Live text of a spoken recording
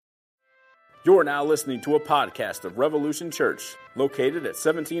You're now listening to a podcast of Revolution Church, located at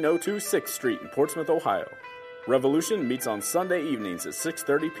 1702 6th Street in Portsmouth, Ohio. Revolution meets on Sunday evenings at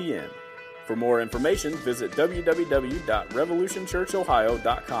 6:30 p.m. For more information, visit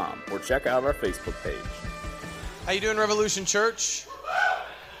www.revolutionchurchohio.com or check out our Facebook page. How you doing, Revolution Church?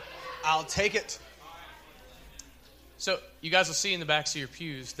 I'll take it. So, you guys will see in the backs of your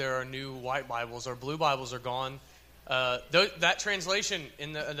pews, there are new white Bibles. Our blue Bibles are gone. That translation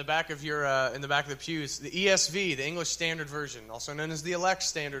in the back of your in the back of the pews, the ESV, the English Standard Version, also known as the Elect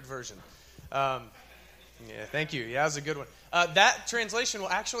Standard Version. Yeah, thank you. Yeah, that was a good one. That translation will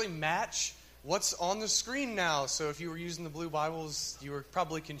actually match what's on the screen now. So if you were using the blue Bibles, you were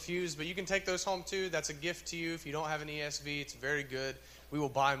probably confused, but you can take those home too. That's a gift to you. If you don't have an ESV, it's very good. We will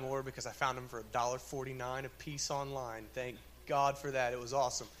buy more because I found them for $1.49 a piece online. Thank God for that. It was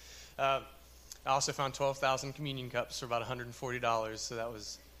awesome. I also found 12,000 communion cups for about $140, so that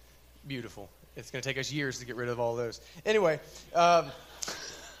was beautiful. It's going to take us years to get rid of all those. Anyway,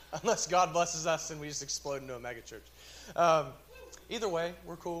 unless God blesses us and we just explode into a megachurch. Either way,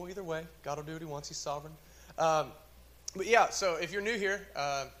 we're cool. Either way, God will do what he wants. He's sovereign. But yeah, so if you're new here,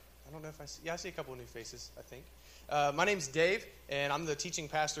 I don't know if I see a couple of new faces, I think. My name's Dave, and I'm the teaching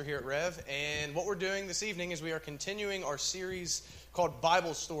pastor here at Rev. And what we're doing this evening is we are continuing our series called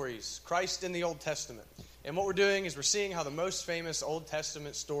Bible Stories, Christ in the Old Testament. And what we're doing is we're seeing how the most famous Old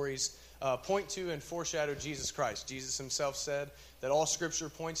Testament stories point to and foreshadow Jesus Christ. Jesus himself said that all Scripture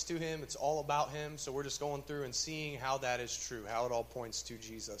points to him. It's all about him. So we're just going through and seeing how that is true, how it all points to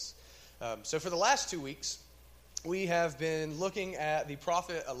Jesus. So for the last 2 weeks, we have been looking at the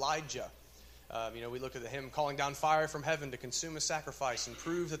prophet Elijah. We looked at him calling down fire from heaven to consume a sacrifice and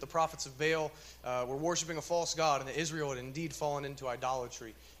prove that the prophets of Baal were worshiping a false god and that Israel had indeed fallen into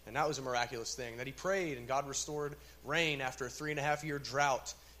idolatry. And that was a miraculous thing, that he prayed and God restored rain after a 3.5-year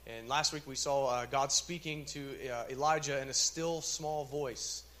drought. And last week we saw God speaking to Elijah in a still small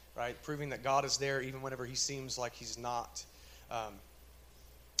voice, right? Proving that God is there even whenever he seems like he's not.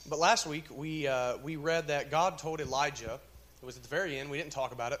 But last week we read that God told Elijah, it was at the very end, we didn't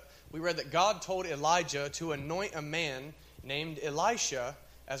talk about it. We read that God told Elijah to anoint a man named Elisha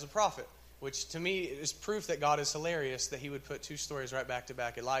as a prophet, which to me is proof that God is hilarious, that he would put two stories right back to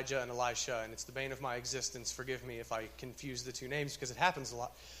back, Elijah and Elisha, and it's the bane of my existence. Forgive me if I confuse the two names because it happens a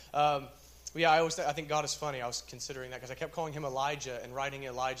lot. I think God is funny. I was considering that because I kept calling him Elijah and writing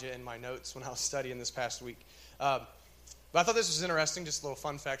Elijah in my notes when I was studying this past week. But I thought this was interesting, just a little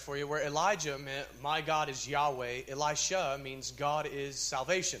fun fact for you, where Elijah meant, my God is Yahweh. Elisha means God is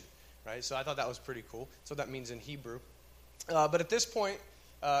salvation, right? So I thought that was pretty cool. That's what that means in Hebrew. But at this point,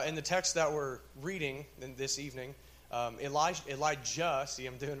 in the text that we're reading this evening, Elijah, see,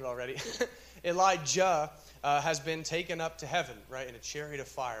 I'm doing it already. Elijah has been taken up to heaven, right, in a chariot of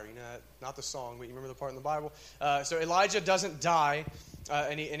fire. You know, not the song, but you remember the part in the Bible. So Elijah doesn't die,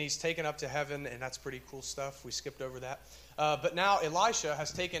 and he's taken up to heaven, and that's pretty cool stuff. We skipped over that. But now Elisha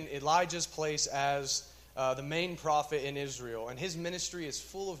has taken Elijah's place as the main prophet in Israel, and his ministry is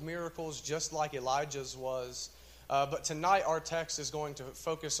full of miracles just like Elijah's was. But tonight our text is going to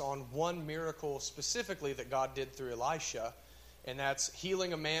focus on one miracle specifically that God did through Elisha, and that's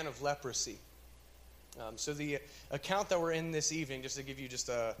healing a man of leprosy. So the account that we're in this evening, just to give you just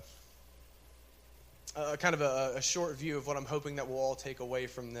a kind of a short view of what I'm hoping that we'll all take away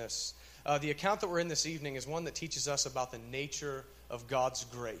from this. The account that we're in this evening is one that teaches us about the nature of God's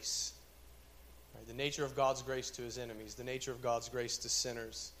grace. Right? The nature of God's grace to his enemies, the nature of God's grace to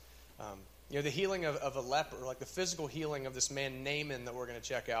sinners. The healing of a leper, like the physical healing of this man Naaman that we're going to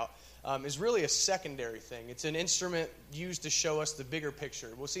check out, is really a secondary thing. It's an instrument used to show us the bigger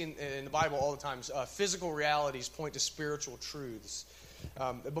picture. We'll see in the Bible all the time, physical realities point to spiritual truths.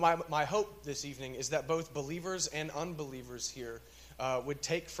 But my hope this evening is that both believers and unbelievers here would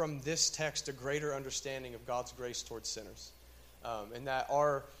take from this text a greater understanding of God's grace towards sinners. And that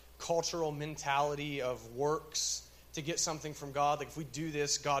our cultural mentality of works to get something from God, like if we do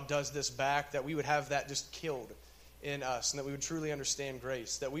this, God does this back, that we would have that just killed in us, and that we would truly understand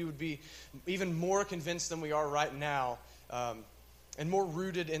grace, that we would be even more convinced than we are right now, and more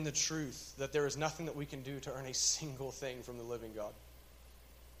rooted in the truth that there is nothing that we can do to earn a single thing from the living God.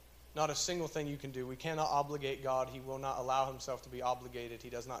 Not a single thing you can do. We cannot obligate God. He will not allow himself to be obligated. He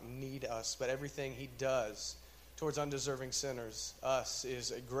does not need us, but everything he does towards undeserving sinners, us,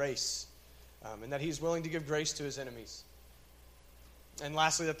 is a grace. And that he's willing to give grace to his enemies. And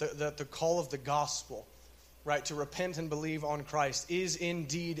lastly, that the call of the gospel, right, to repent and believe on Christ is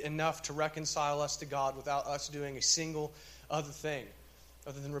indeed enough to reconcile us to God without us doing a single other thing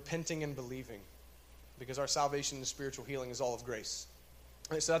other than repenting and believing. Because our salvation and spiritual healing is all of grace.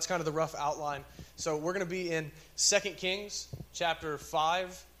 Right, so that's kind of the rough outline. So we're going to be in 2 Kings chapter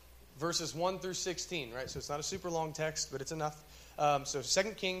 5, verses 1 through 16, right? So it's not a super long text, but it's enough. So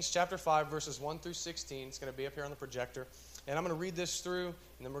 2 Kings chapter 5, verses 1 through 16. It's going to be up here on the projector. And I'm going to read this through,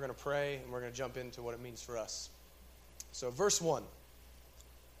 and then we're going to pray, and we're going to jump into what it means for us. So verse 1.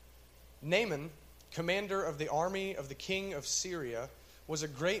 Naaman, commander of the army of the king of Syria, was a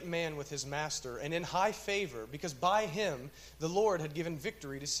great man with his master and in high favor, because by him the Lord had given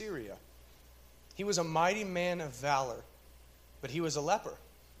victory to Syria. He was a mighty man of valor, but he was a leper.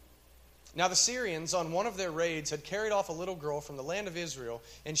 Now the Syrians, on one of their raids, had carried off a little girl from the land of Israel,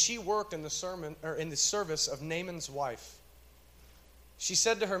 and she worked in the service of Naaman's wife. She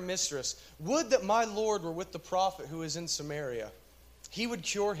said to her mistress, "Would that my Lord were with the prophet who is in Samaria. He would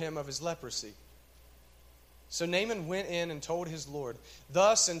cure him of his leprosy." So Naaman went in and told his Lord,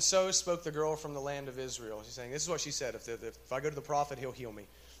 "Thus and so spoke the girl from the land of Israel." She's saying, this is what she said, if I go to the prophet, he'll heal me.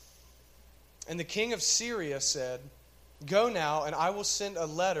 And the king of Syria said, "Go now, and I will send a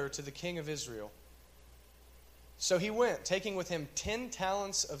letter to the king of Israel." So he went, taking with him 10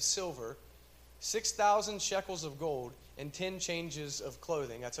 talents of silver, 6,000 shekels of gold, and 10 changes of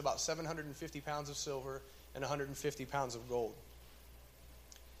clothing. That's about 750 pounds of silver and 150 pounds of gold.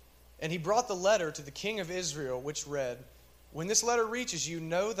 And he brought the letter to the king of Israel, which read, "When this letter reaches you,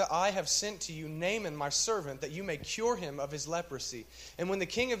 know that I have sent to you Naaman my servant, that you may cure him of his leprosy." And when the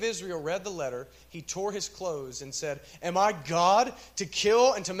king of Israel read the letter, he tore his clothes and said, "Am I God to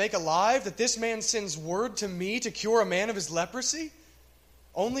kill and to make alive, that this man sends word to me to cure a man of his leprosy?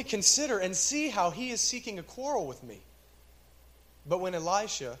 Only consider and see how he is seeking a quarrel with me." But when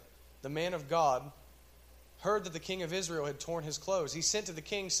Elisha, the man of God, heard that the king of Israel had torn his clothes, he sent to the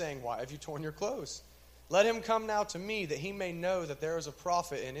king, saying, "Why have you torn your clothes? Let him come now to me, that he may know that there is a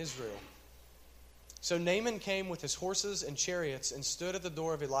prophet in Israel." So Naaman came with his horses and chariots and stood at the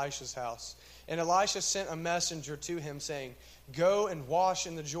door of Elisha's house. And Elisha sent a messenger to him, saying, "Go and wash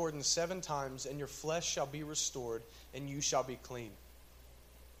in the Jordan 7 times, and your flesh shall be restored, and you shall be clean."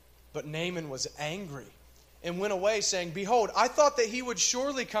 But Naaman was angry and went away, saying, "Behold, I thought that he would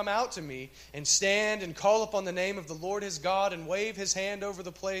surely come out to me and stand and call upon the name of the Lord his God and wave his hand over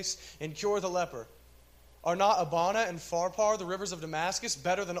the place and cure the leper. Are not Abana and Pharpar, the rivers of Damascus,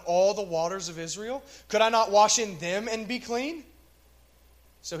 better than all the waters of Israel? Could I not wash in them and be clean?"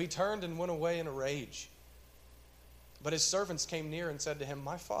 So he turned and went away in a rage. But his servants came near and said to him,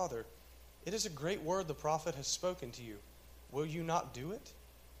 "My father, it is a great word the prophet has spoken to you. Will you not do it?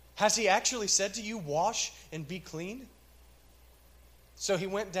 Has he actually said to you, 'Wash and be clean'?" So he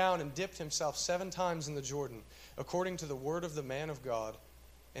went down and dipped himself 7 times in the Jordan, according to the word of the man of God.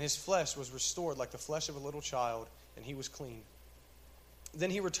 And his flesh was restored like the flesh of a little child, and he was clean. Then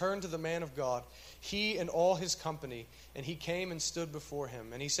he returned to the man of God, he and all his company, and he came and stood before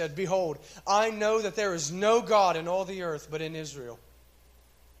him. And he said, "Behold, I know that there is no God in all the earth but in Israel.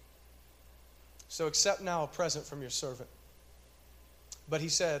 So accept now a present from your servant." But he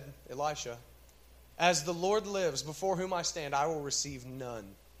said, Elisha, "As the Lord lives, before whom I stand, I will receive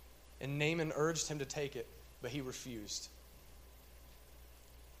none." And Naaman urged him to take it, but he refused.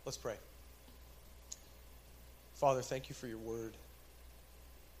 Let's pray. Father, thank you for your word.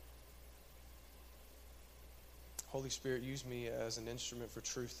 Holy Spirit, use me as an instrument for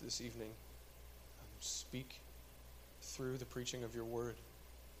truth this evening. Speak through the preaching of your word.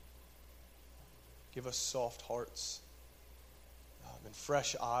 Give us soft hearts and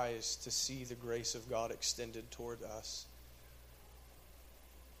fresh eyes to see the grace of God extended toward us.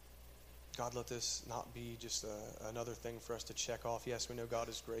 God, let this not be just another thing for us to check off. Yes, we know God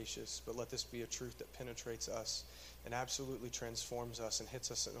is gracious, but let this be a truth that penetrates us and absolutely transforms us and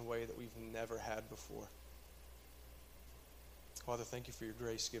hits us in a way that we've never had before. Father, thank you for your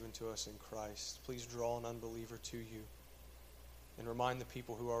grace given to us in Christ. Please draw an unbeliever to you and remind the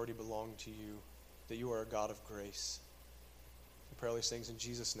people who already belong to you that you are a God of grace. We pray all these things in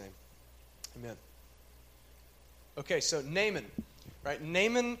Jesus' name. Amen. Okay, so Naaman, right?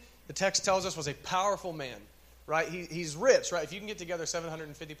 Naaman, the text tells us, was a powerful man, right? He's rich, right? If you can get together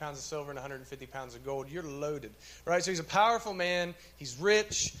 750 pounds of silver and 150 pounds of gold, you're loaded, right? So he's a powerful man. He's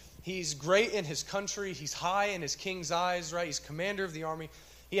rich. He's great in his country. He's high in his king's eyes, right? He's commander of the army.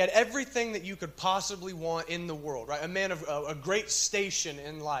 He had everything that you could possibly want in the world, right? A man of a great station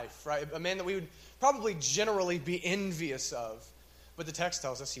in life, right? A man that we would probably generally be envious of. But the text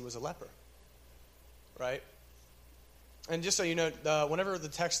tells us he was a leper, right? And just so you know, whenever the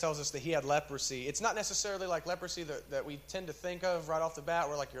text tells us that he had leprosy, it's not necessarily like leprosy that we tend to think of right off the bat,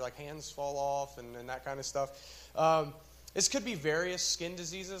 where like your hands fall off and that kind of stuff. This could be various skin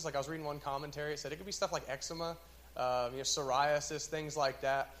diseases. Like I was reading one commentary, it said it could be stuff like eczema, psoriasis, things like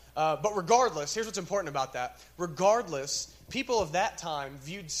that. But regardless, here's what's important about that. Regardless, people of that time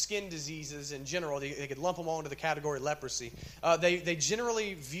viewed skin diseases in general. They could lump them all into the category leprosy. They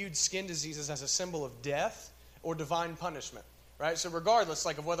generally viewed skin diseases as a symbol of death or divine punishment. Right? So regardless,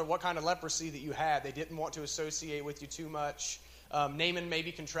 of what kind of leprosy that you had, they didn't want to associate with you too much. Naaman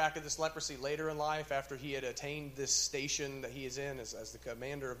maybe contracted this leprosy later in life after he had attained this station that he is in as the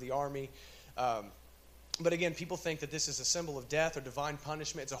commander of the army. But again, people think that this is a symbol of death or divine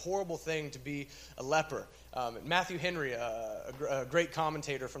punishment. It's a horrible thing to be a leper. Matthew Henry, a great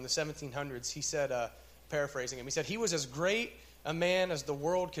commentator from the 1700s, he said, paraphrasing him, he said, "He was as great a man as the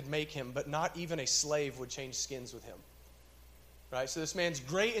world could make him, but not even a slave would change skins with him." Right? So this man's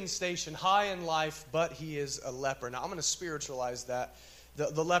great in station, high in life, but he is a leper. Now, I'm going to spiritualize that.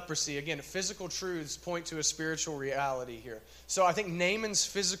 The leprosy, again, physical truths point to a spiritual reality here. So I think Naaman's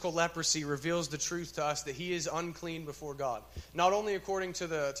physical leprosy reveals the truth to us that he is unclean before God. Not only according to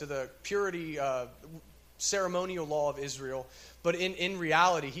the purity ceremonial law of Israel, but in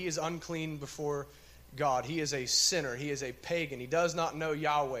reality, he is unclean before God. He is a sinner. He is a pagan. He does not know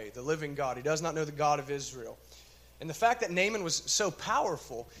Yahweh, the living God. He does not know the God of Israel. And the fact that Naaman was so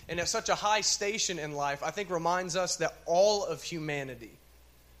powerful and at such a high station in life, I think reminds us that all of humanity,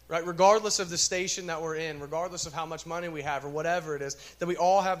 right, regardless of the station that we're in, regardless of how much money we have or whatever it is, that we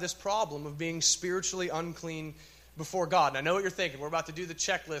all have this problem of being spiritually unclean before God. And I know what you're thinking. We're about to do the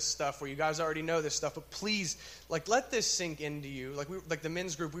checklist stuff where you guys already know this stuff, but please, let this sink into you. Like the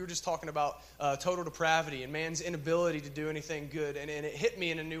men's group, we were just talking about total depravity and man's inability to do anything good, and it hit me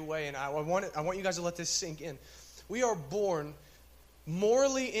in a new way, and I want you guys to let this sink in. We are born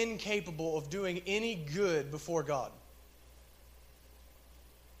morally incapable of doing any good before God.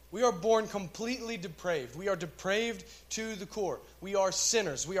 We are born completely depraved. We are depraved to the core. We are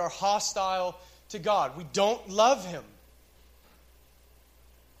sinners. We are hostile to God. We don't love Him.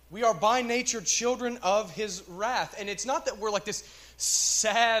 We are by nature children of His wrath. And it's not that we're like this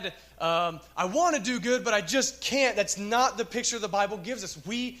sad, I want to do good, but I just can't. That's not the picture the Bible gives us.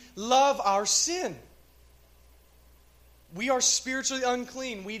 We love our sin. We are spiritually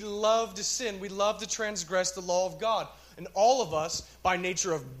unclean. We love to sin. We love to transgress the law of God. And all of us, by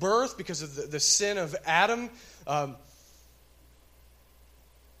nature of birth, because of the sin of Adam, not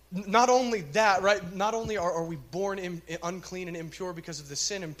only that, right? Not only are we born unclean and impure because of the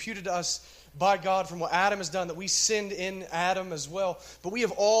sin imputed to us by God from what Adam has done, that we sinned in Adam as well, but we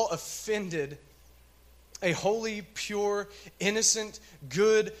have all offended a holy, pure, innocent,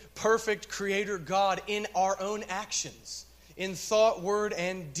 good, perfect Creator God in our own actions, in thought, word,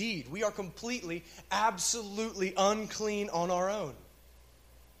 and deed. We are completely, absolutely unclean on our own.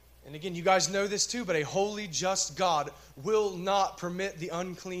 And again, you guys know this too, but a holy, just God will not permit the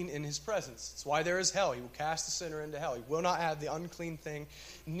unclean in His presence. That's why there is hell. He will cast the sinner into hell. He will not have the unclean thing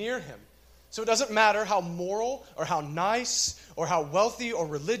near Him. So it doesn't matter how moral or how nice or how wealthy or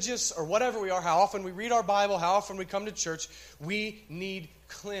religious or whatever we are, how often we read our Bible, how often we come to church, we need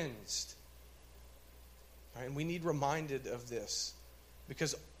cleansed. Right? And we need reminded of this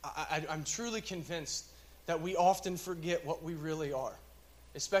because I'm truly convinced that we often forget what we really are,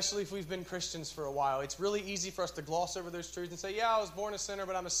 especially if we've been Christians for a while. It's really easy for us to gloss over those truths and say, yeah, I was born a sinner,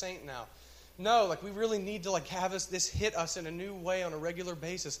 but I'm a saint now. No, we really need to have this hit us in a new way on a regular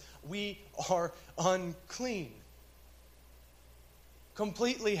basis. We are unclean.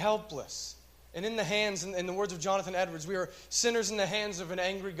 Completely helpless. And in the hands, in the words of Jonathan Edwards, we are sinners in the hands of an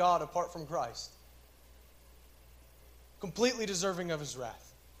angry God apart from Christ. Completely deserving of His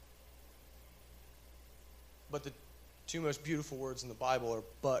wrath. But the two most beautiful words in the Bible are,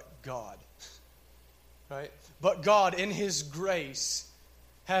 but God. Right? But God, in His grace,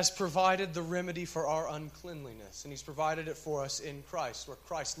 has provided the remedy for our uncleanliness. And He's provided it for us in Christ, where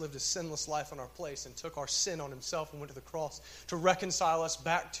Christ lived a sinless life in our place and took our sin on Himself and went to the cross to reconcile us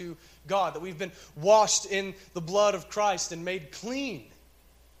back to God, that we've been washed in the blood of Christ and made clean.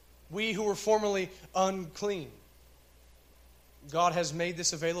 We who were formerly unclean. God has made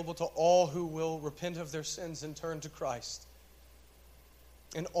this available to all who will repent of their sins and turn to Christ.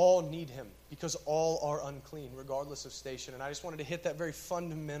 And all need Him because all are unclean, regardless of station. And I just wanted to hit that very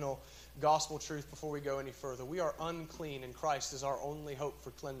fundamental gospel truth before we go any further. We are unclean, and Christ is our only hope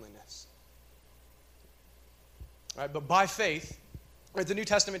for cleanliness. All right, but by faith, right, the New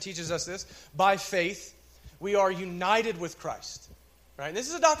Testament teaches us this. By faith, we are united with Christ. Right? And this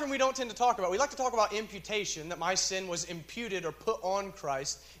is a doctrine we don't tend to talk about. We like to talk about imputation, that my sin was imputed or put on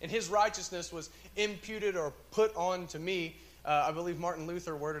Christ, and His righteousness was imputed or put on to me. I believe Martin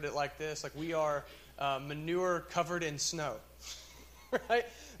Luther worded it like this, we are manure covered in snow. Right?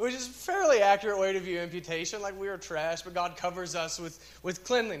 which is a fairly accurate way to view imputation, like we are trash, but God covers us with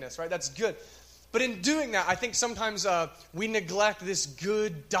cleanliness, right? That's good. But in doing that, I think sometimes we neglect this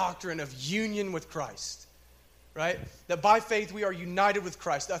good doctrine of union with Christ, right? That by faith we are united with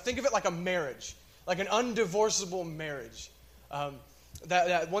Christ. Now, think of it like a marriage, like an undivorceable marriage.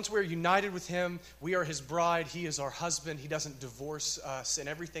 That once we're united with Him, we are His bride, He is our husband, He doesn't divorce us, and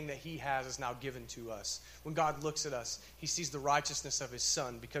everything that He has is now given to us. When God looks at us, He sees the righteousness of His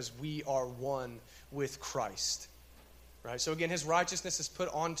Son because we are one with Christ. Right? So again, His righteousness is put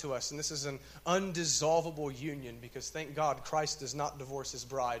onto us, and this is an undissolvable union because thank God Christ does not divorce His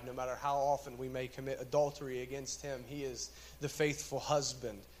bride. No matter how often we may commit adultery against Him, He is the faithful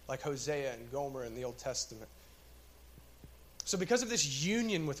husband, like Hosea and Gomer in the Old Testament. So because of this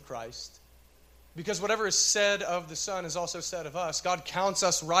union with Christ, because whatever is said of the Son is also said of us, God counts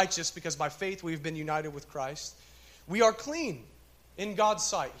us righteous because by faith we've been united with Christ. We are clean in God's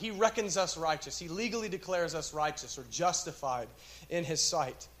sight. He reckons us righteous. He legally declares us righteous or justified in His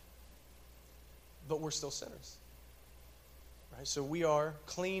sight. But we're still sinners. Right? So we are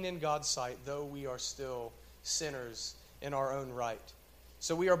clean in God's sight, though we are still sinners in our own right.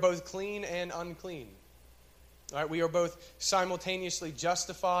 So we are both clean and unclean. All right, we are both simultaneously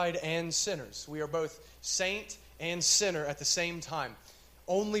justified and sinners. We are both saint and sinner at the same time.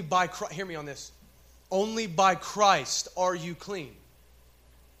 Only by Christ, hear me on this. Only by Christ are you clean.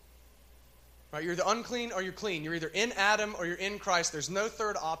 Right, you're either unclean or you're clean. You're either in Adam or you're in Christ. There's no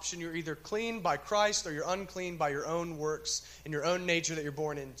third option. You're either clean by Christ or you're unclean by your own works and your own nature that you're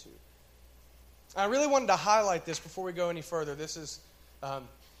born into. I really wanted to highlight this before we go any further. This is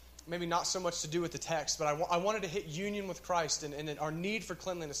maybe not so much to do with the text, but I wanted to hit union with Christ and our need for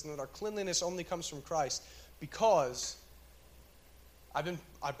cleanliness, and that our cleanliness only comes from Christ, because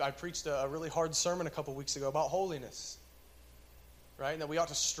I preached a really hard sermon a couple weeks ago about holiness, right? And that we ought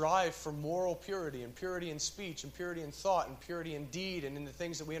to strive for moral purity, and purity in speech, and purity in thought, and purity in deed, and in the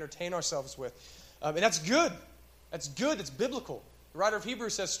things that we entertain ourselves with. And that's good. That's good. It's biblical. The writer of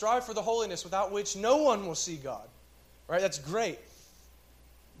Hebrews says, strive for the holiness without which no one will see God. Right? That's great.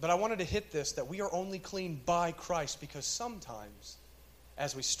 But I wanted to hit this, that we are only clean by Christ, because sometimes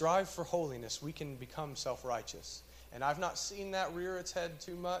as we strive for holiness, we can become self-righteous. And I've not seen that rear its head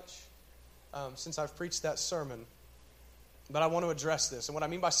too much since I've preached that sermon. But I want to address this. And what I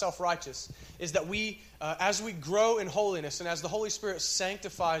mean by self-righteous is that we, as we grow in holiness and as the Holy Spirit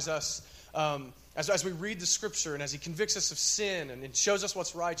sanctifies us, as we read the Scripture and as He convicts us of sin and shows us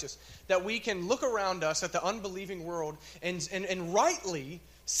what's righteous, that we can look around us at the unbelieving world and rightly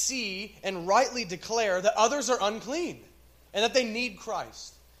see and rightly declare that others are unclean and that they need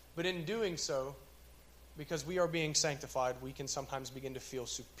Christ. But in doing so, because we are being sanctified, we can sometimes begin to feel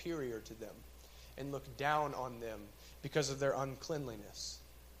superior to them and look down on them because of their uncleanliness.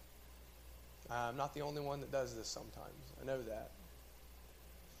 I'm not the only one that does this sometimes. I know that.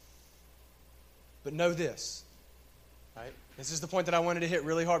 But know this, right? This is the point that I wanted to hit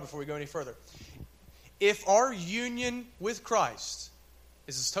really hard before we go any further. If our union with Christ,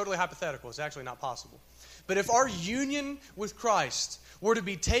 this is totally hypothetical, it's actually not possible, but if our union with Christ were to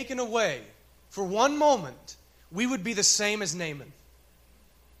be taken away for one moment, we would be the same as Naaman.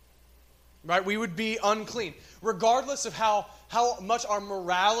 Right? We would be unclean. Regardless of how much our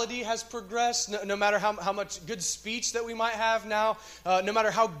morality has progressed, no matter how much good speech that we might have now, no matter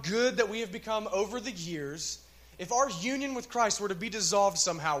how good that we have become over the years, if our union with Christ were to be dissolved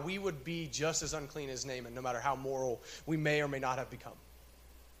somehow, we would be just as unclean as Naaman, no matter how moral we may or may not have become.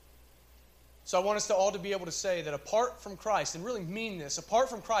 So I want us to all to be able to say that apart from Christ, and really mean this, apart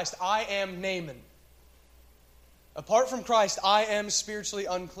from Christ, I am Naaman. Apart from Christ, I am spiritually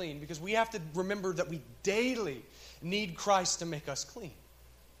unclean, because we have to remember that we daily need Christ to make us clean.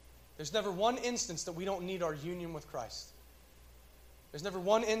 There's never one instance that we don't need our union with Christ. There's never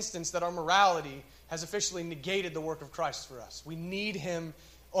one instance that our morality has officially negated the work of Christ for us. We need Him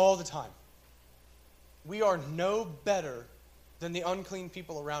all the time. We are no better than the unclean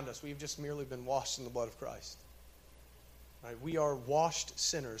people around us. We've just merely been washed in the blood of Christ. Right? We are washed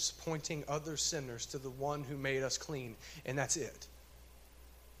sinners, pointing other sinners to the one who made us clean, and that's it.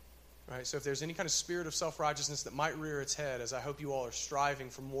 Right? So if there's any kind of spirit of self-righteousness that might rear its head, as I hope you all are striving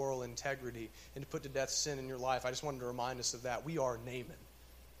for moral integrity and to put to death sin in your life, I just wanted to remind us of that. We are Naaman.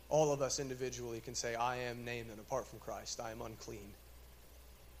 All of us individually can say, I am Naaman. Apart from Christ, I am unclean.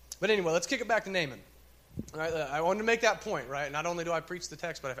 But anyway, let's kick it back to Naaman. Right, I wanted to make that point, right? Not only do I preach the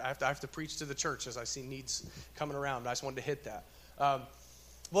text, but I have to preach to the church as I see needs coming around. I just wanted to hit that.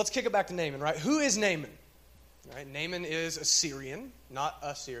 Let's kick it back to Naaman, right? Who is Naaman? Right? Naaman is a Syrian, not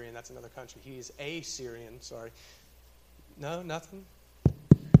a Syrian. That's another country. He is a Syrian, sorry. No, nothing?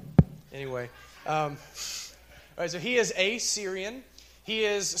 Anyway, all right, so he is a Syrian.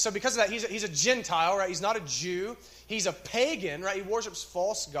 So because of that, he's a Gentile, right? He's not a Jew. He's a pagan, right? He worships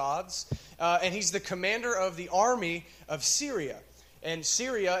false gods. And he's the commander of the army of Syria. And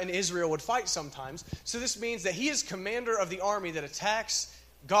Syria and Israel would fight sometimes. So this means that he is commander of the army that attacks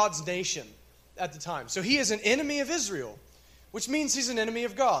God's nation at the time. So he is an enemy of Israel, which means he's an enemy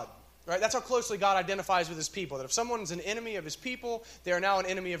of God. Right? That's how closely God identifies with his people. That if someone's an enemy of his people, they are now an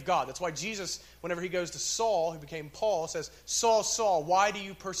enemy of God. That's why Jesus, whenever he goes to Saul, who became Paul, says, Saul, Saul, why do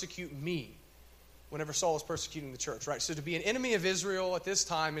you persecute me? Whenever Saul is persecuting the church. Right? So to be an enemy of Israel at this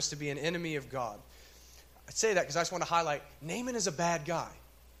time is to be an enemy of God. I say that because I just want to highlight, Naaman is a bad guy.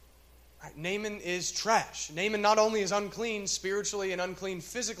 Right? Naaman is trash. Naaman not only is unclean spiritually and unclean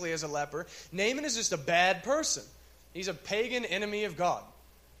physically as a leper, Naaman is just a bad person. He's a pagan enemy of God.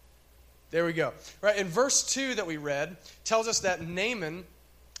 There we go. Right, in verse 2 that we read tells us that Naaman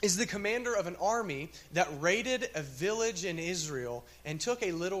is the commander of an army that raided a village in Israel and took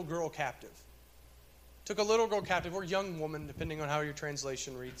a little girl captive. Took a little girl captive, or young woman, depending on how your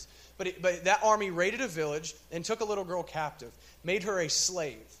translation reads. But that army raided a village and took a little girl captive, made her a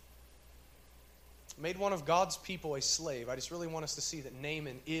slave. Made one of God's people a slave. I just really want us to see that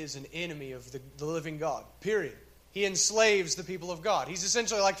Naaman is an enemy of the living God, period. He enslaves the people of God. He's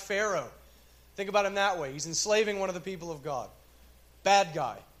essentially like Pharaoh. Think about him that way. He's enslaving one of the people of God. Bad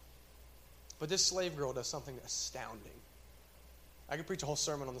guy. But this slave girl does something astounding. I could preach a whole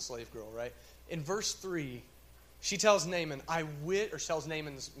sermon on the slave girl, right? In verse 3, she tells Naaman, or tells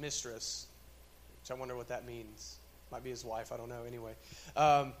Naaman's mistress, which I wonder what that means. Might be his wife, I don't know, anyway.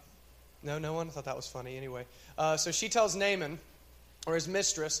 No one? I thought that was funny, anyway. So she tells Naaman, or his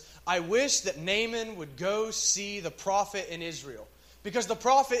mistress, I wish that Naaman would go see the prophet in Israel, because the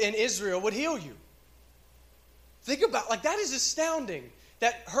prophet in Israel would heal you. Think about, that is astounding,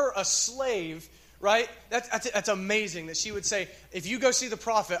 that her, a slave, right? That's amazing that she would say, if you go see the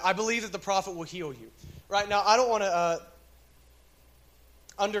prophet, I believe that the prophet will heal you. Right? Now, I don't want to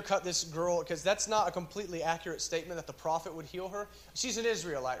undercut this girl, because that's not a completely accurate statement that the prophet would heal her. She's an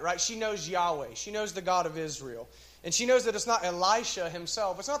Israelite, right? She knows Yahweh. She knows the God of Israel. And she knows that it's not Elisha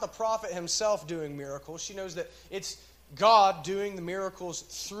himself. It's not the prophet himself doing miracles. She knows that it's God doing the miracles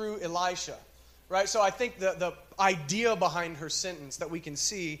through Elisha. Right? So I think the idea behind her sentence that we can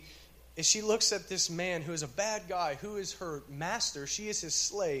see is she looks at this man who is a bad guy, who is her master, she is his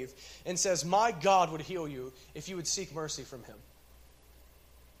slave, and says, my God would heal you if you would seek mercy from him.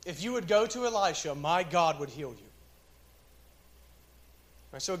 If you would go to Elisha, my God would heal you.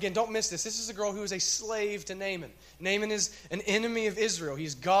 Right, so again, don't miss this. This is a girl who is a slave to Naaman. Naaman is an enemy of Israel.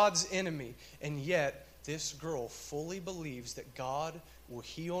 He's God's enemy. And yet, this girl fully believes that God will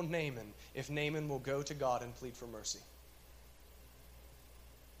heal Naaman if Naaman will go to God and plead for mercy.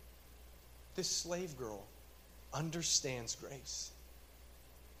 This slave girl understands grace.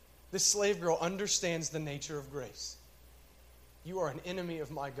 This slave girl understands the nature of grace. You are an enemy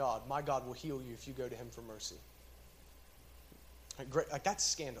of my God. My God will heal you if you go to him for mercy. That's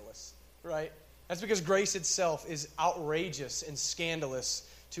scandalous, right? That's because grace itself is outrageous and scandalous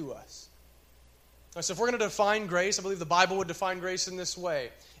to us. So if we're going to define grace, I believe the Bible would define grace in this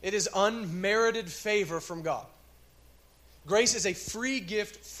way. It is unmerited favor from God. Grace is a free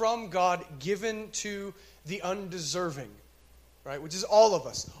gift from God given to the undeserving, right? Which is all of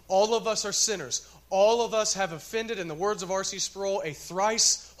us. All of us are sinners. All of us have offended, in the words of R.C. Sproul, a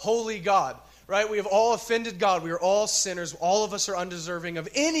thrice holy God, right? We have all offended God. We are all sinners. All of us are undeserving of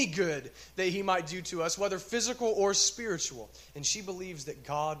any good that he might do to us, whether physical or spiritual. And she believes that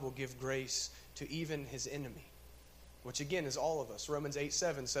God will give grace to even his enemy, which again is all of us. Romans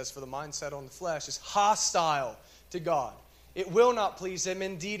 8:7 says, for the mind set on the flesh is hostile to God. It will not please him.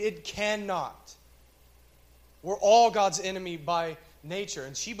 Indeed, it cannot. We're all God's enemy by nature,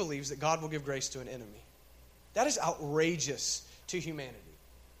 and she believes that God will give grace to an enemy. That is outrageous to humanity.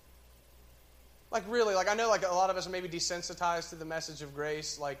 Really, I know a lot of us are maybe desensitized to the message of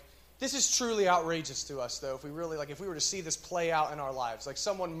grace. This is truly outrageous to us, though, if we really, if we were to see this play out in our lives.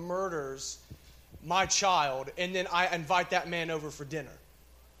 Someone murders my child, and then I invite that man over for dinner.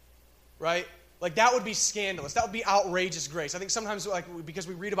 Right? That would be scandalous. That would be outrageous grace. I think sometimes, because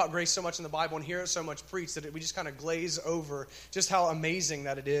we read about grace so much in the Bible and hear it so much preached, that we just kind of glaze over just how amazing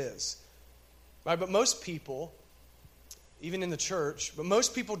that it is. Right? But most people, even in the church,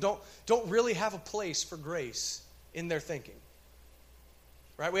 most people don't really have a place for grace in their thinking.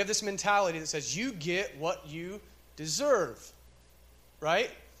 Right? We have this mentality that says, you get what you deserve.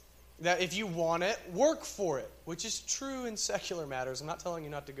 Right? That if you want it, work for it, which is true in secular matters. I'm not telling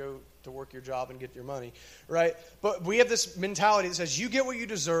you not to go to work your job and get your money, right? But we have this mentality that says you get what you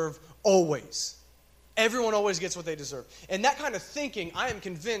deserve always. Everyone always gets what they deserve. And that kind of thinking, I am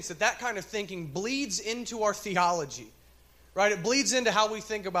convinced that kind of thinking bleeds into our theology, right? It bleeds into how we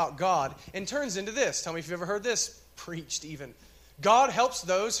think about God and turns into this. Tell me if you've ever heard this preached even. God helps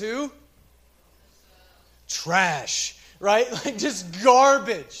those who? Trash, right? Like just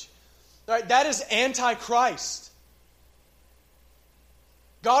garbage. Right? That is anti-Christ.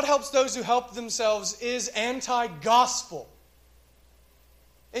 God helps those who help themselves is anti-gospel.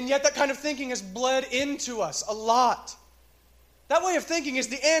 And yet that kind of thinking has bled into us a lot. That way of thinking is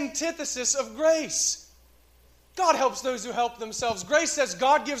the antithesis of grace. God helps those who help themselves. Grace says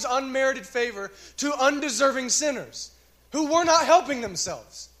God gives unmerited favor to undeserving sinners who were not helping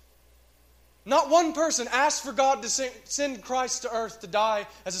themselves. Not one person asked for God to send Christ to earth to die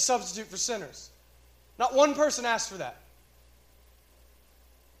as a substitute for sinners. Not one person asked for that.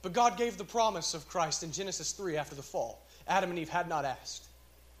 But God gave the promise of Christ in Genesis 3 after the fall. Adam and Eve had not asked.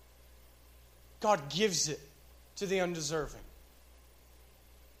 God gives it to the undeserving.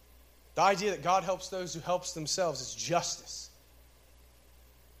 The idea that God helps those who helps themselves is justice.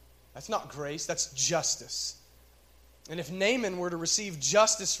 That's not grace, that's justice. And if Naaman were to receive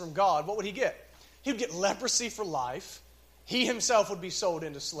justice from God, what would he get? He would get leprosy for life. He himself would be sold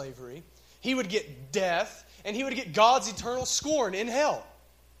into slavery. He would get death. And he would get God's eternal scorn in hell.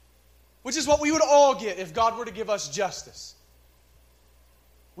 Which is what we would all get if God were to give us justice.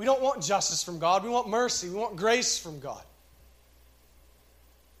 We don't want justice from God. We want mercy. We want grace from God.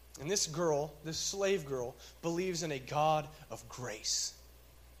 And this girl, this slave girl, believes in a God of grace.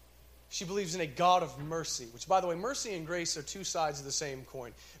 She believes in a God of mercy, which, by the way, mercy and grace are two sides of the same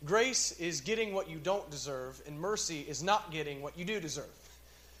coin. Grace is getting what you don't deserve, and mercy is not getting what you do deserve.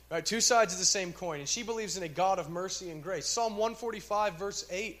 Right? Two sides of the same coin. And she believes in a God of mercy and grace. Psalm 145, verse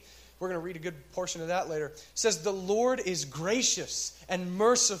 8, we're going to read a good portion of that later, says, "The Lord is gracious and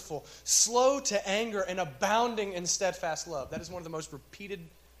merciful, slow to anger, and abounding in steadfast love." That is one of the most repeated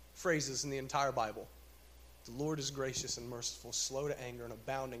phrases in the entire Bible. The Lord is gracious and merciful, slow to anger, and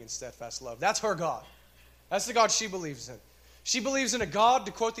abounding in steadfast love. That's her God. That's the God she believes in. She believes in a God,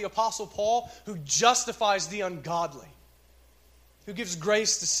 to quote the Apostle Paul, who justifies the ungodly, who gives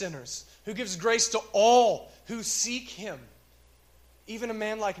grace to sinners, who gives grace to all who seek him, even a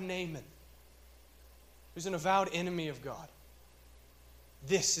man like Naaman, who's an avowed enemy of God.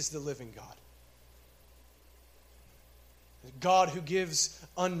 This is the living God. A God who gives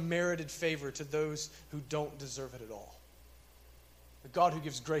unmerited favor to those who don't deserve it at all. A God who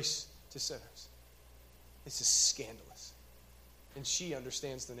gives grace to sinners. This is scandalous. And she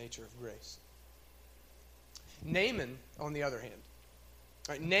understands the nature of grace. Naaman, on the other hand,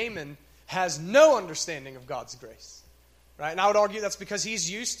 right, Naaman has no understanding of God's grace. Right? And I would argue that's because he's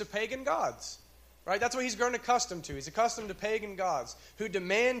used to pagan gods. Right? That's what he's grown accustomed to. He's accustomed to pagan gods who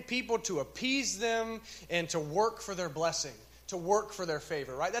demand people to appease them and to work for their blessing, to work for their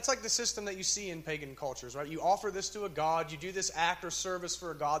favor. Right? That's like the system that you see in pagan cultures. Right? You offer this to a god, you do this act or service for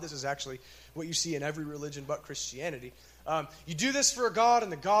a god. This is actually what you see in every religion but Christianity. You do this for a god,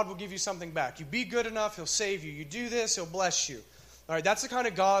 and the god will give you something back. You be good enough, he'll save you. You do this, he'll bless you. All right, that's the kind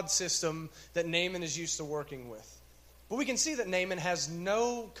of god system that Naaman is used to working with. But we can see that Naaman has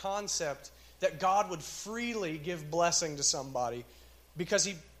no concept that God would freely give blessing to somebody, because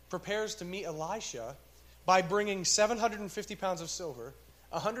he prepares to meet Elisha by bringing 750 pounds of silver,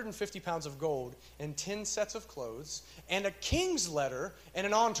 150 pounds of gold, and 10 sets of clothes, and a king's letter and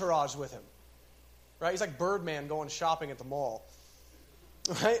an entourage with him. Right? He's like Birdman going shopping at the mall.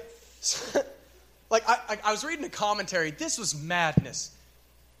 Right? So, like, I was reading a commentary. This was madness.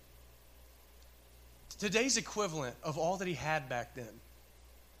 Today's equivalent of all that he had back then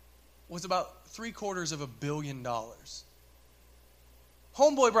was about $750 million. Homeboy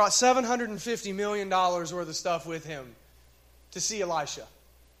brought $750 million worth of stuff with him to see Elisha.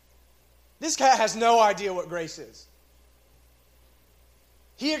 This guy has no idea what grace is.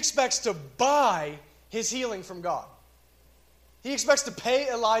 He expects to buy his healing from God. He expects to pay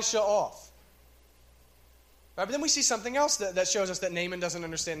Elisha off. Right, but then we see something else that shows us that Naaman doesn't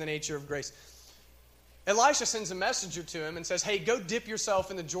understand the nature of grace. Elisha sends a messenger to him and says, "Hey, go dip yourself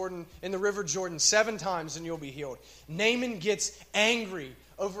in the river Jordan 7 times and you'll be healed." Naaman gets angry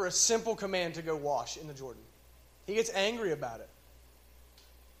over a simple command to go wash in the Jordan. He gets angry about it.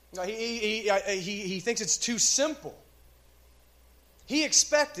 He thinks it's too simple. He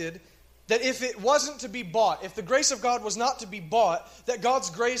expected that if it wasn't to be bought, if the grace of God was not to be bought, that God's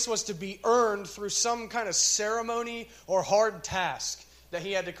grace was to be earned through some kind of ceremony or hard task that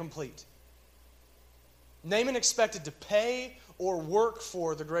he had to complete. Naaman expected to pay or work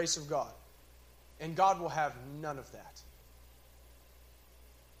for the grace of God. And God will have none of that.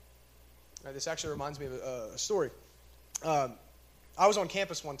 Right, this actually reminds me of a story. I was on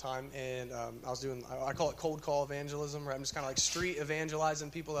campus one time, and I was doing, I call it cold call evangelism, right? I'm just kind of like street evangelizing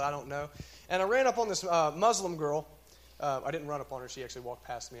people that I don't know. And I ran up on this Muslim girl. I didn't run up on her. She actually walked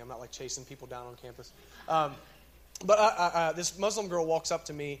past me. I'm not like chasing people down on campus. But this Muslim girl walks up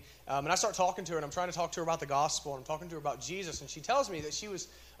to me, and I start talking to her, and I'm trying to talk to her about the gospel, and I'm talking to her about Jesus, and she tells me that she was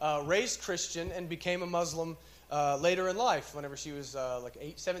raised Christian and became a Muslim later in life. Whenever she was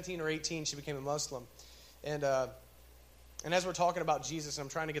 17 or 18, she became a Muslim. And as we're talking about Jesus, and I'm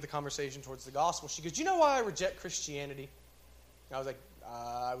trying to get the conversation towards the gospel, she goes, "Do you know why I reject Christianity?" And I was like,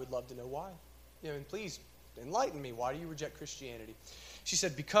 "I would love to know why. And please enlighten me. Why do you reject Christianity?" She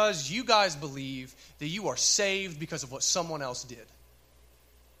said, "Because you guys believe that you are saved because of what someone else did.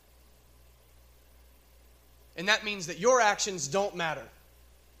 And that means that your actions don't matter.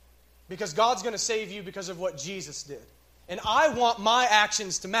 Because God's going to save you because of what Jesus did. And I want my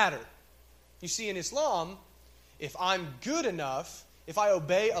actions to matter." You see, in Islam, if I'm good enough, if I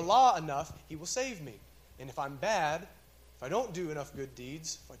obey Allah enough, He will save me. And if I'm bad, if I don't do enough good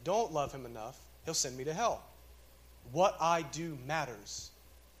deeds, if I don't love Him enough, He'll send me to hell. What I do matters.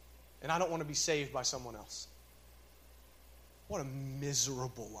 And I don't want to be saved by someone else. What a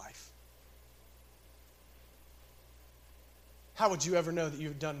miserable life. How would you ever know that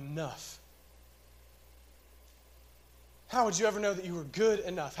you've done enough? How would you ever know that you were good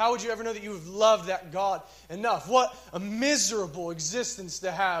enough? How would you ever know that you have loved that God enough? What a miserable existence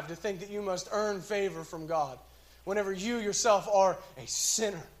to have, to think that you must earn favor from God whenever you yourself are a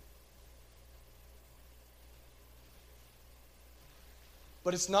sinner.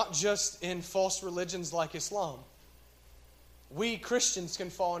 But it's not just in false religions like Islam. We Christians can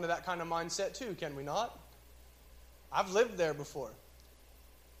fall into that kind of mindset too, can we not? I've lived there before.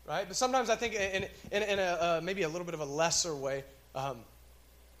 Right? But sometimes I think in a maybe a little bit of a lesser way,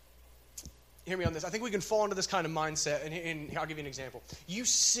 hear me on this. I think we can fall into this kind of mindset, and I'll give you an example. You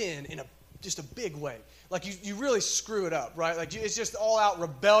sin in just a big way. Like you really screw it up, right? Like it's just all out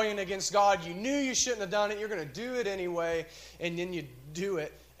rebellion against God. You knew you shouldn't have done it. You're going to do it anyway, and then you do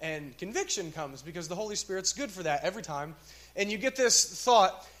it, and conviction comes because the Holy Spirit's good for that every time. And you get this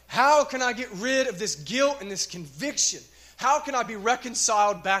thought, how can I get rid of this guilt and this conviction? How can I be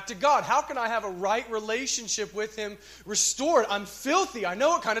reconciled back to God? How can I have a right relationship with Him restored? I'm filthy. I know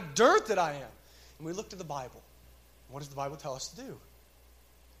what kind of dirt that I am. And we look to the Bible. What does the Bible tell us to do?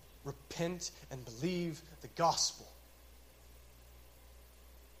 Repent and believe the gospel.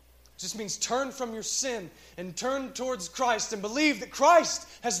 It just means turn from your sin and turn towards Christ and believe that Christ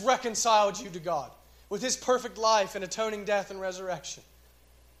has reconciled you to God with His perfect life and atoning death and resurrection.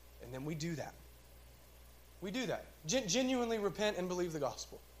 And then we do that. We do that. Genuinely repent and believe the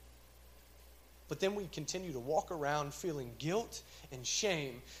gospel. But then we continue to walk around feeling guilt and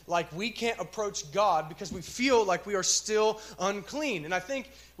shame, like we can't approach God because we feel like we are still unclean. And I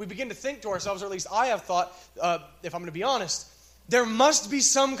think we begin to think to ourselves, or at least I have thought, if I'm going to be honest, there must be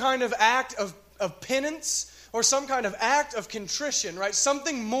some kind of act of penance or some kind of act of contrition, right?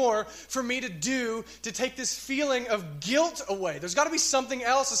 Something more for me to do to take this feeling of guilt away. There's got to be something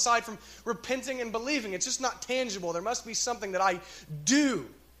else aside from repenting and believing. It's just not tangible. There must be something that I do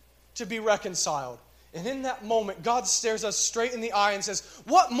to be reconciled. And in that moment, God stares us straight in the eye and says,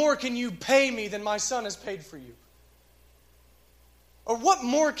 "What more can you pay me than my Son has paid for you? Or what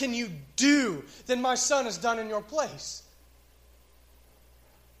more can you do than my Son has done in your place?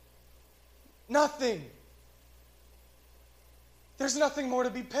 Nothing. There's nothing more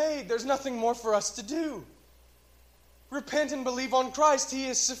to be paid. There's nothing more for us to do. Repent and believe on Christ. He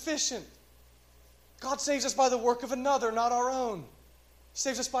is sufficient. God saves us by the work of another, not our own. He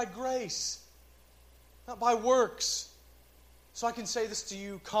saves us by grace, not by works." So I can say this to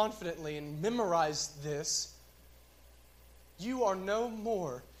you confidently and memorize this. You are no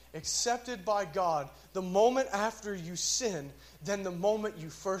more accepted by God the moment after you sin than the moment you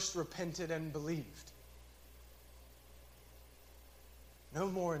first repented and believed. No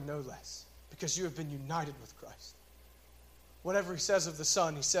more and no less, because you have been united with Christ. Whatever He says of the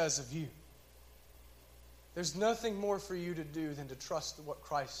Son, He says of you. There's nothing more for you to do than to trust what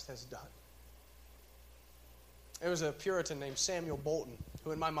Christ has done. There was a Puritan named Samuel Bolton,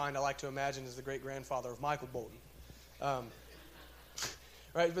 who in my mind I like to imagine is the great-grandfather of Michael Bolton.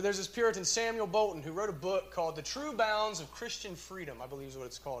 Right? But there's this Puritan, Samuel Bolton, who wrote a book called The True Bounds of Christian Freedom, I believe is what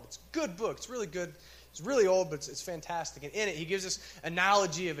it's called. It's a good book. It's really good. It's really old, but it's fantastic. And in it, he gives this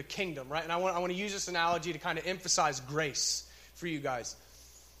analogy of a kingdom, right? And I want to use this analogy to kind of emphasize grace for you guys.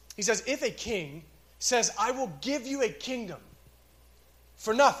 He says, if a king says, I will give you a kingdom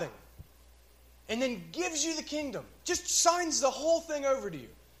for nothing, and then gives you the kingdom, just signs the whole thing over to you,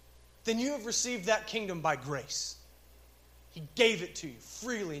 then you have received that kingdom by grace. He gave it to you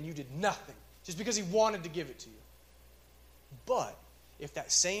freely and you did nothing, just because he wanted to give it to you. But if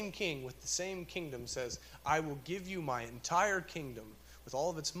that same king with the same kingdom says, I will give you my entire kingdom with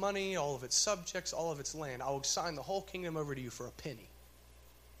all of its money, all of its subjects, all of its land, I will sign the whole kingdom over to you for a penny.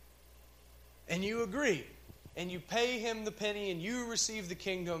 And you agree, and you pay him the penny and you receive the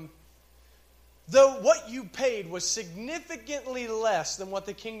kingdom, though what you paid was significantly less than what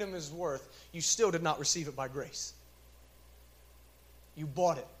the kingdom is worth, you still did not receive it by grace. You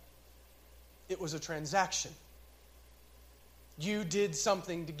bought it. It was a transaction. You did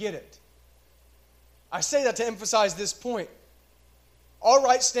something to get it. I say that to emphasize this point. Our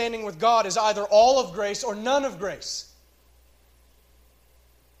right standing with God is either all of grace or none of grace.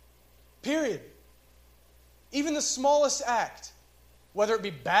 Period. Even the smallest act, whether it be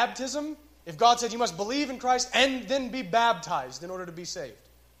baptism, if God said you must believe in Christ and then be baptized in order to be saved,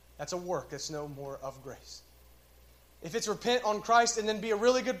 that's a work. That's no more of grace. If it's repent on Christ and then be a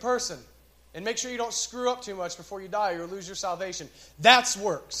really good person and make sure you don't screw up too much before you die or you'll lose your salvation, that's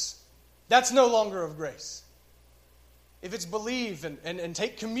works. That's no longer of grace. If it's believe and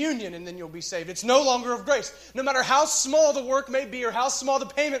take communion and then you'll be saved, it's no longer of grace. No matter how small the work may be or how small the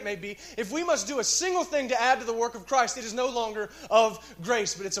payment may be, if we must do a single thing to add to the work of Christ, it is no longer of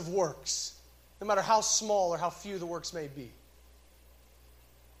grace, but it's of works. No matter how small or how few the works may be.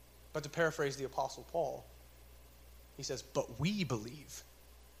 But to paraphrase the Apostle Paul, he says, but we believe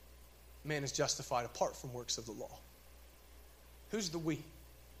man is justified apart from works of the law. Who's the we?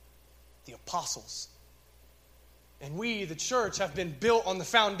 The apostles. And we, the church, have been built on the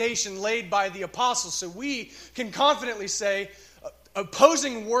foundation laid by the apostles. So we can confidently say,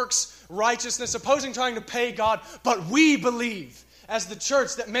 opposing works righteousness, opposing trying to pay God, but we believe as the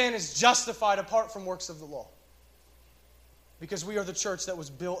church that man is justified apart from works of the law. Because we are the church that was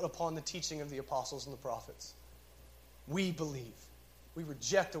built upon the teaching of the apostles and the prophets. We believe. We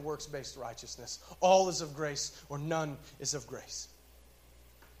reject a works-based righteousness. All is of grace or none is of grace.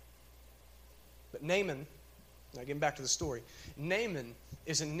 But Naaman, now getting back to the story, Naaman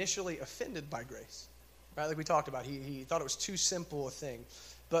is initially offended by grace. Right, like we talked about, he thought it was too simple a thing.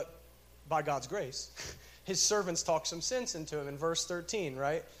 But by God's grace, his servants talk some sense into him in verse 13,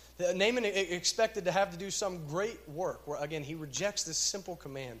 right? Naaman expected to have to do some great work where, again, he rejects this simple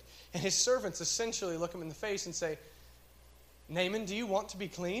command. And his servants essentially look him in the face and say, Naaman, do you want to be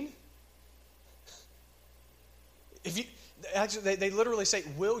clean? Actually, they literally say,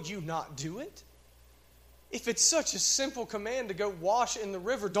 will you not do it? If it's such a simple command to go wash in the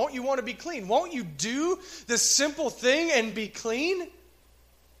river, don't you want to be clean? Won't you do the simple thing and be clean?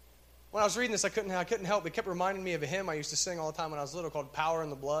 When I was reading this, I couldn't help. It kept reminding me of a hymn I used to sing all the time when I was little called Power in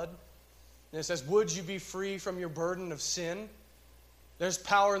the Blood. And it says, would you be free from your burden of sin? There's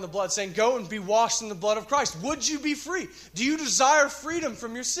power in the blood saying, go and be washed in the blood of Christ. Would you be free? Do you desire freedom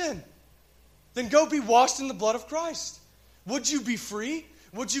from your sin? Then go be washed in the blood of Christ. Would you be free?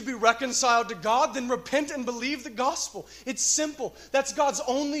 Would you be reconciled to God? Then repent and believe the gospel. It's simple. That's God's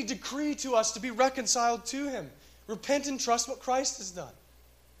only decree to us, to be reconciled to Him. Repent and trust what Christ has done.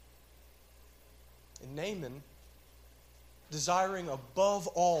 And Naaman, desiring above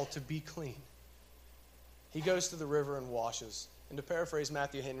all to be clean, he goes to the river and washes. And to paraphrase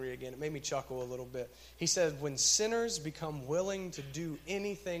Matthew Henry again, it made me chuckle a little bit. He said, when sinners become willing to do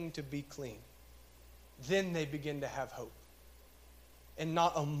anything to be clean, then they begin to have hope. And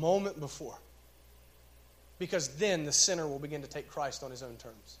not a moment before. Because then the sinner will begin to take Christ on his own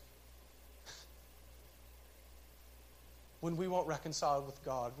terms. When we want reconciled with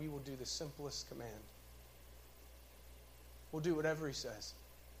God, we will do the simplest command. We'll do whatever He says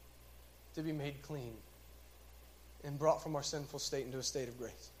to be made clean and brought from our sinful state into a state of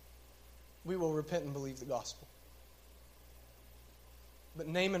grace. We will repent and believe the gospel. But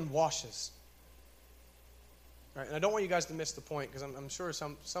Naaman washes. Right, and I don't want you guys to miss the point, because I'm sure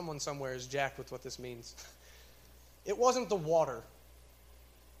someone somewhere is jacked with what this means. It wasn't the water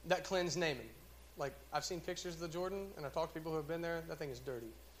that cleansed Naaman. Like, I've seen pictures of the Jordan, and I've talked to people who have been there. That thing is dirty.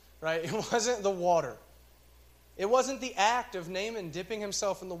 Right? It wasn't the water. It wasn't the act of Naaman dipping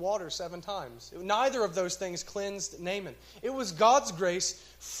himself in the water 7 times. Neither of those things cleansed Naaman. It was God's grace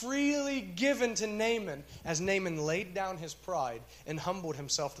freely given to Naaman as Naaman laid down his pride and humbled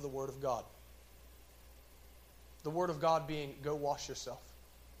himself to the Word of God. The Word of God being, go wash yourself.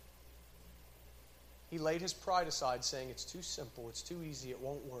 He laid his pride aside, saying it's too simple, it's too easy, it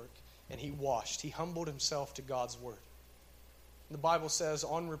won't work. And he washed. He humbled himself to God's Word. The Bible says,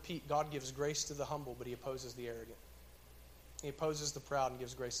 on repeat, God gives grace to the humble, but he opposes the arrogant. He opposes the proud and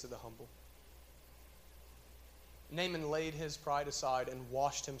gives grace to the humble. Naaman laid his pride aside and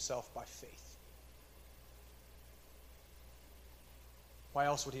washed himself by faith. Why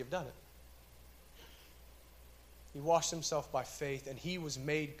else would he have done it? He washed himself by faith, and he was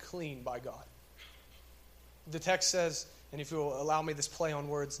made clean by God. The text says, and if you'll allow me this play on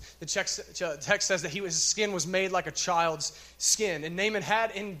words, the text says that his skin was made like a child's skin. And Naaman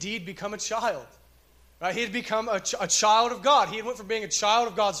had indeed become a child. Right? He had become a child of God. He went from being a child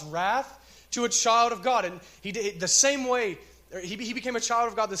of God's wrath to a child of God. And he became a child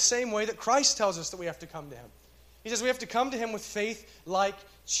of God the same way that Christ tells us that we have to come to him. He says we have to come to him with faith like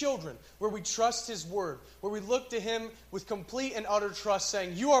children, where we trust his word, where we look to him with complete and utter trust,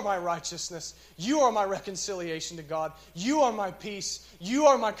 saying, you are my righteousness, you are my reconciliation to God, you are my peace, you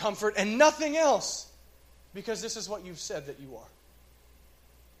are my comfort, and nothing else, because this is what you've said that you are.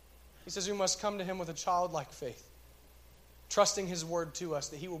 He says we must come to him with a childlike faith, trusting his word to us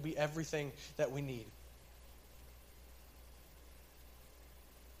that he will be everything that we need.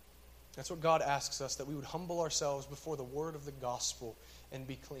 That's what God asks us, that we would humble ourselves before the word of the gospel and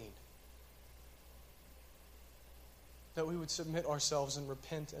be clean. That we would submit ourselves and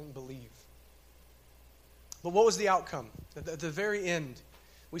repent and believe. But what was the outcome? At the very end,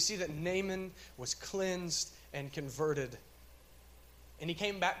 we see that Naaman was cleansed and converted. And he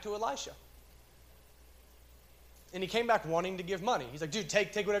came back to Elisha. And he came back wanting to give money. He's like, dude,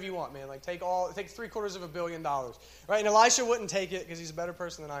 take whatever you want, man. Like, take $750 million. Right? And Elisha wouldn't take it because he's a better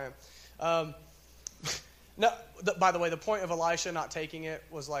person than I am. By the way, the point of Elisha not taking it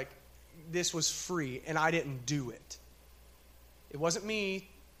was like, this was free, and I didn't do it. It wasn't me.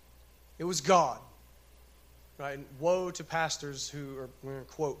 It was God. Right? And woe to pastors who, or we're going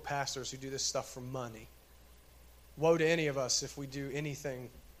to quote pastors who do this stuff for money. Woe to any of us if we do anything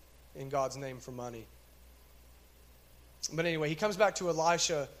in God's name for money. But anyway, he comes back to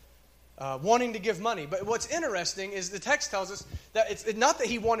Elisha wanting to give money. But what's interesting is the text tells us that it's not that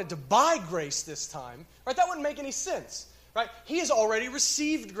he wanted to buy grace this time. Right? That wouldn't make any sense. Right? He has already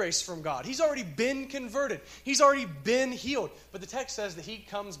received grace from God. He's already been converted. He's already been healed. But the text says that he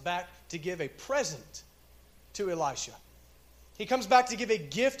comes back to give a present to Elisha. He comes back to give a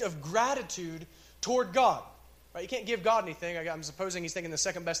gift of gratitude toward God. Right? You can't give God anything. I'm supposing he's thinking the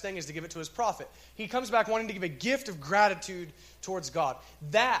second best thing is to give it to his prophet. He comes back wanting to give a gift of gratitude towards God.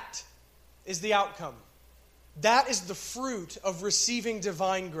 That is the outcome. That is the fruit of receiving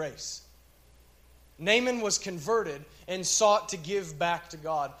divine grace. Naaman was converted and sought to give back to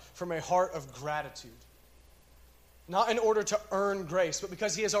God from a heart of gratitude. Not in order to earn grace, but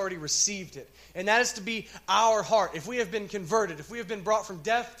because he has already received it. And that is to be our heart. If we have been converted, if we have been brought from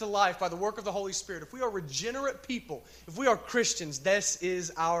death to life by the work of the Holy Spirit, if we are regenerate people, if we are Christians, this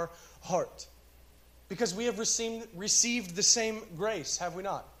is our heart. Because we have received the same grace, have we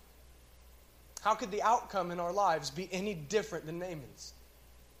not? How could the outcome in our lives be any different than Naaman's?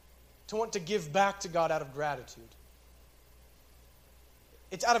 To want to give back to God out of gratitude.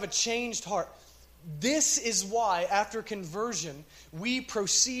 It's out of a changed heart. This is why, after conversion, we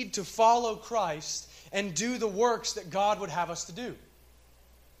proceed to follow Christ and do the works that God would have us to do.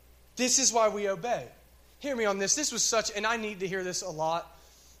 This is why we obey. Hear me on this. This was such, and I need to hear this a lot.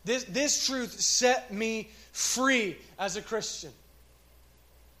 This truth set me free as a Christian.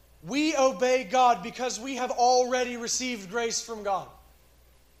 We obey God because we have already received grace from God.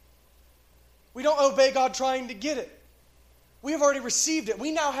 We don't obey God trying to get it. We have already received it.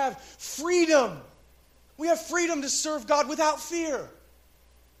 We now have freedom. We have freedom to serve God without fear.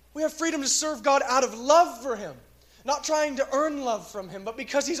 We have freedom to serve God out of love for him. Not trying to earn love from him, but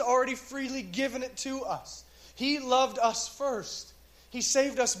because he's already freely given it to us. He loved us first. He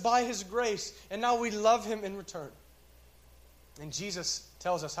saved us by his grace, and now we love him in return. And Jesus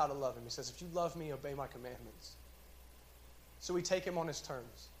tells us how to love him. He says, if you love me, obey my commandments. So we take him on his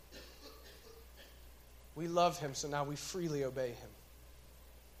terms. We love him, so now we freely obey him.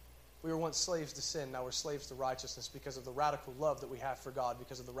 We were once slaves to sin, now we're slaves to righteousness because of the radical love that we have for God,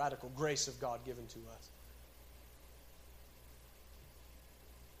 because of the radical grace of God given to us.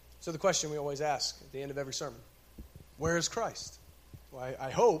 So the question we always ask at the end of every sermon, where is Christ? Well,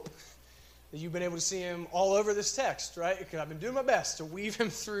 I hope that you've been able to see him all over this text, right? Because I've been doing my best to weave him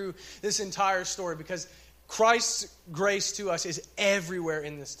through this entire story, because Christ's grace to us is everywhere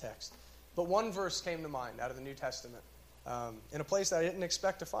in this text. But one verse came to mind out of the New Testament, in a place that I didn't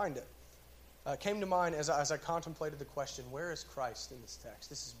expect to find it. Came to mind as I contemplated the question, where is Christ in this text?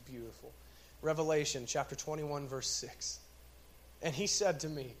 This is beautiful. Revelation chapter 21, verse 6. And he said to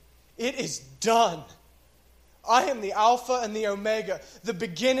me, it is done. I am the Alpha and the Omega, the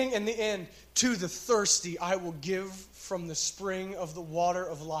beginning and the end. To the thirsty I will give from the spring of the water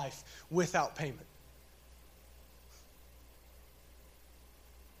of life without payment.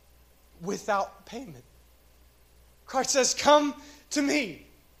 Without payment. Christ says, come to me.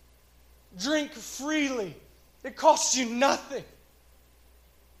 Drink freely. It costs you nothing.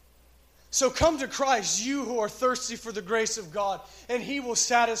 So come to Christ, you who are thirsty for the grace of God, and He will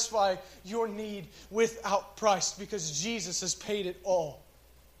satisfy your need without price because Jesus has paid it all.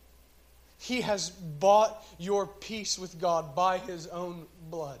 He has bought your peace with God by His own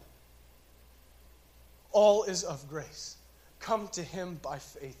blood. All is of grace. Come to Him by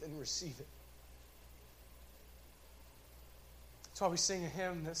faith and receive it. That's why we sing a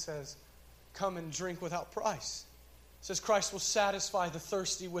hymn that says, come and drink without price. It says Christ will satisfy the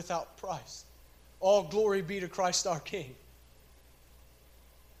thirsty without price. All glory be to Christ our King.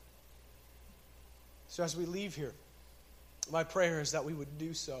 So as we leave here, my prayer is that we would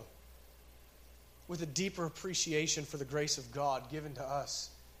do so with a deeper appreciation for the grace of God given to us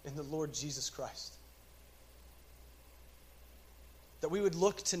in the Lord Jesus Christ. That we would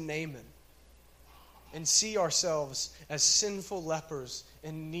look to Naaman and see ourselves as sinful lepers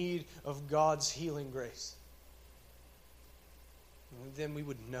in need of God's healing grace. And then we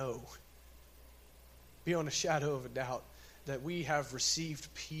would know, beyond a shadow of a doubt, that we have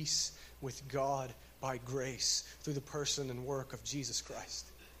received peace with God by grace through the person and work of Jesus Christ.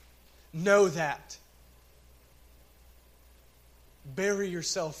 Know that. Bury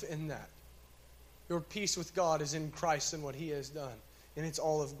yourself in that. Your peace with God is in Christ and what He has done. And it's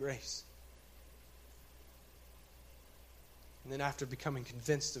all of grace. And then after becoming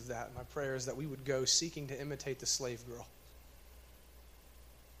convinced of that, my prayer is that we would go seeking to imitate the slave girl.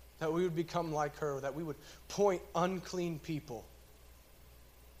 That we would become like her, that we would point unclean people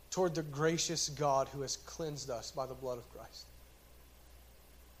toward the gracious God who has cleansed us by the blood of Christ.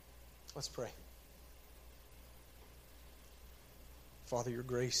 Let's pray. Father, your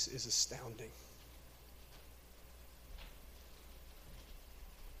grace is astounding.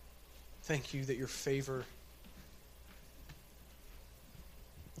 Thank you that your favor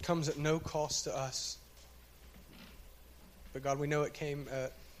comes at no cost to us. But God, we know it came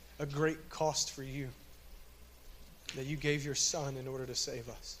at a great cost for you. That you gave your Son in order to save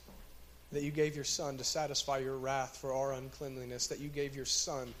us. That you gave your Son to satisfy your wrath for our uncleanliness. That you gave your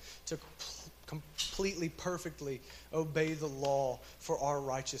Son to completely, perfectly obey the law for our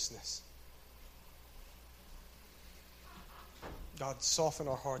righteousness. God, soften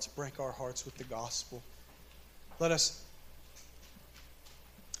our hearts, break our hearts with the gospel. Let us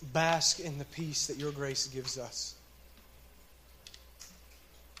bask in the peace that your grace gives us.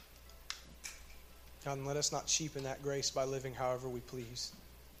 God, and let us not cheapen that grace by living however we please.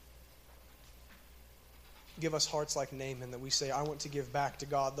 Give us hearts like Naaman that we say, I want to give back to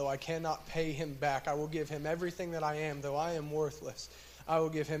God. Though I cannot pay Him back, I will give Him everything that I am. Though I am worthless, I will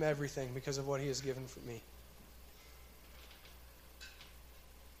give Him everything because of what He has given for me.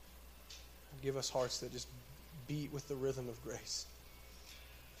 Give us hearts that just beat with the rhythm of grace.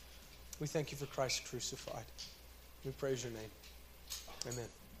 We thank you for Christ crucified. We praise your name. Amen.